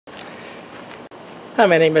Hi,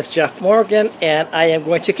 my name is Jeff Morgan, and I am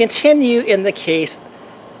going to continue in the case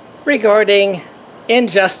regarding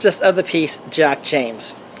injustice of the peace, Jack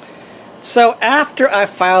James. So after I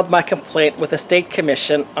filed my complaint with the State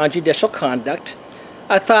Commission on Judicial Conduct,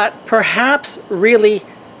 I thought perhaps really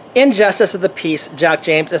injustice of the peace, Jack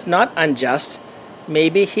James, is not unjust.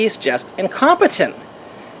 Maybe he's just incompetent.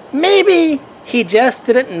 Maybe he just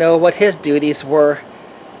didn't know what his duties were.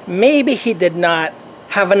 Maybe he did not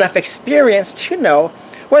have enough experience to know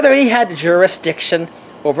whether he had jurisdiction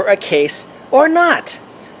over a case or not.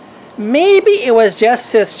 Maybe it was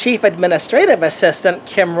just his chief administrative assistant,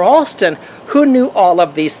 Kim Raulston, who knew all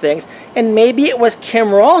of these things, and maybe it was Kim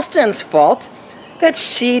Raulston's fault that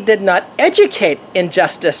she did not educate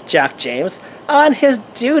Injustice Jack James on his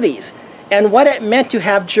duties and what it meant to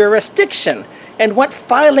have jurisdiction and what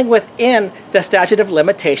filing within the statute of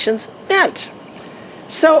limitations meant.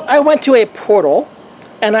 So I went to a portal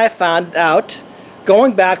and I found out,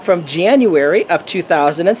 going back from January of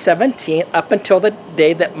 2017 up until the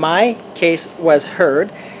day that my case was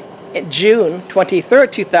heard, June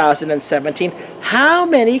 23rd, 2017, how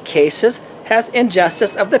many cases has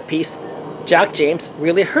Injustice of the Peace Jack James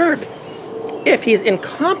really heard? If he's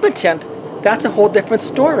incompetent, that's a whole different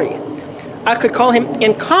story. I could call him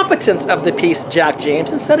Incompetence of the Peace Jack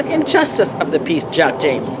James instead of Injustice of the Peace Jack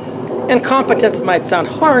James. Incompetence might sound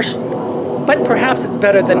harsh, but perhaps it's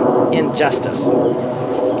better than injustice.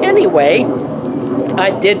 Anyway,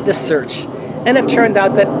 I did the search, and it turned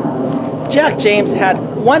out that Jack James had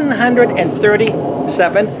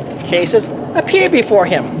 137 cases appear before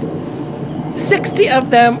him. 60 of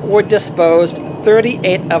them were disposed,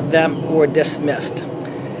 38 of them were dismissed.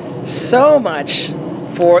 So much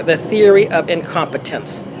for the theory of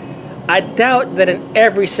incompetence. I doubt that in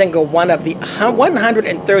every single one of the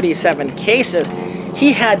 137 cases,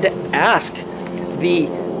 he had to ask the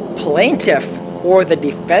plaintiff or the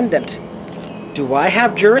defendant, do I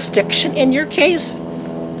have jurisdiction in your case?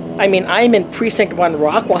 I mean, I'm in Precinct 1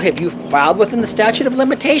 Rockwell. Have you filed within the statute of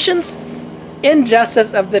limitations?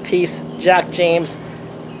 Injustice of the Peace, Jack James,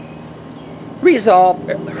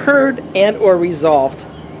 heard and or resolved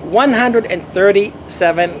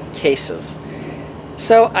 137 cases.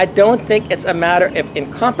 So I don't think it's a matter of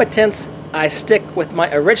incompetence. I stick with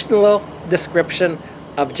my original description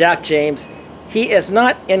of Jack James. He is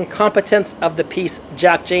not Incompetence of the Peace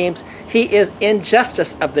Jack James. He is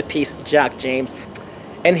Injustice of the Peace Jack James.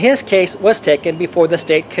 And his case was taken before the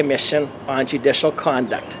State Commission on Judicial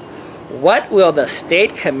Conduct. What will the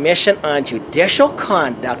State Commission on Judicial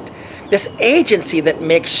Conduct, this agency that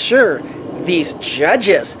makes sure these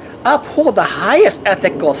judges uphold the highest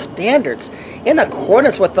ethical standards in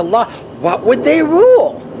accordance with the law, what would they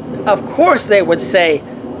rule? Of course they would say,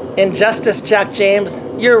 Injustice Jack James,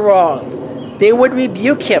 you're wrong. They would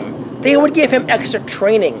rebuke him. They would give him extra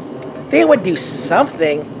training. They would do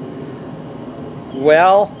something.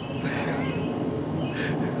 Well,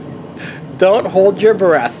 don't hold your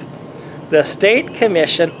breath. The State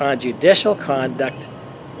Commission on Judicial Conduct,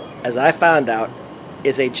 as I found out,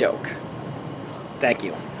 is a joke. Thank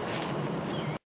you.